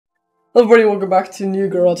Hello everybody, welcome back to new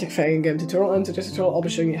Gorilla-Tag Fighting Game tutorial. And in today's tutorial, I'll be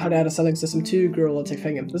showing you how to add a selling system to Gorilla-Tag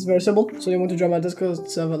Fighting Game. This is very simple, so you want to join my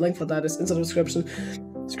Discord server, link for that is inside the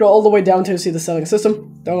description. Scroll all the way down to see the selling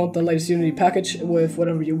system. Download the latest Unity package with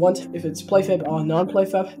whatever you want, if it's playfab or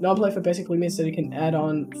non-playfab. Non-playfab basically means that you can add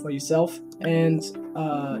on for yourself, and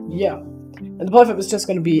yeah. And the playfab is just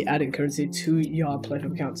going to be adding currency to your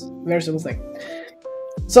playfab accounts. Very simple thing.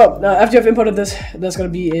 So, now after you've imported this, that's going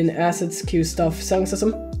to be in assets, queue stuff, selling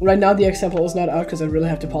system. Right now the example is not out because I really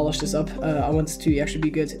have to polish this up. I want this to actually be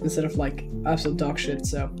good instead of like absolute dog shit,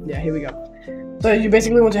 so yeah, here we go. So you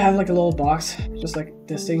basically want to have like a little box, just like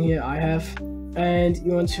this thing here I have. And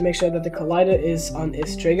you want to make sure that the collider is on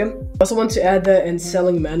its trigger. You also want to add the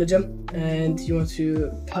selling manager, and you want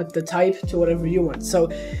to put the type to whatever you want. So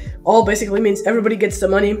all basically means everybody gets the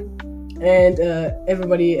money, and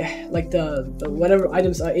everybody, like the whatever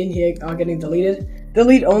items are in here are getting deleted.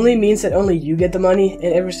 Delete only means that only you get the money,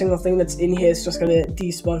 and every single thing that's in here is just gonna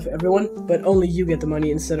despawn for everyone, but only you get the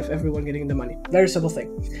money instead of everyone getting the money. Very simple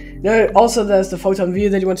thing. Now also there's the photon view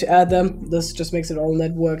that you want to add them. This just makes it all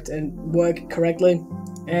networked and work correctly.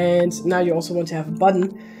 And now you also want to have a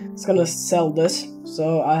button. It's gonna sell this,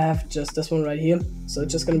 so I have just this one right here. So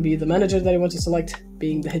it's just gonna be the manager that you want to select,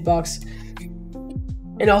 being the hitbox.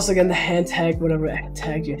 And also again the hand tag, whatever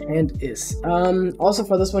tag your hand is. Also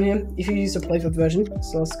for this one here, if you use the playfab version,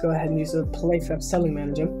 so let's go ahead and use the playfab selling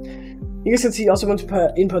manager. You guys can see you also want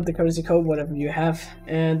to input the currency code, whatever you have,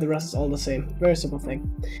 and the rest is all the same. Very simple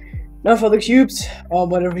thing. Now for the cubes, or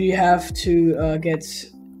whatever you have to get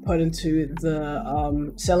put into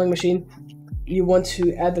the selling machine, you want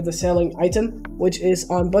to add the selling item, which is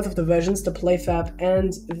on both of the versions, the playfab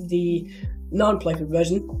and the non-playfab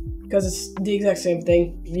version. Because it's the exact same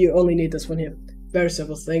thing, you only need this one here. Very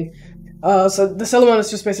simple thing. So the sell amount is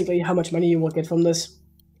just basically how much money you will get from this.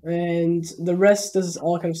 And the rest, this is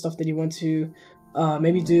all kind of stuff that you want to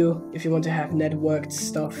maybe do if you want to have networked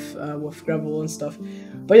stuff with Gravel and stuff.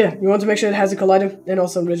 But yeah, you want to make sure it has a collider and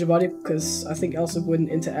also a rigid body, because I think else it wouldn't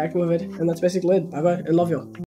interact with it. And that's basically it. Bye bye and love you all.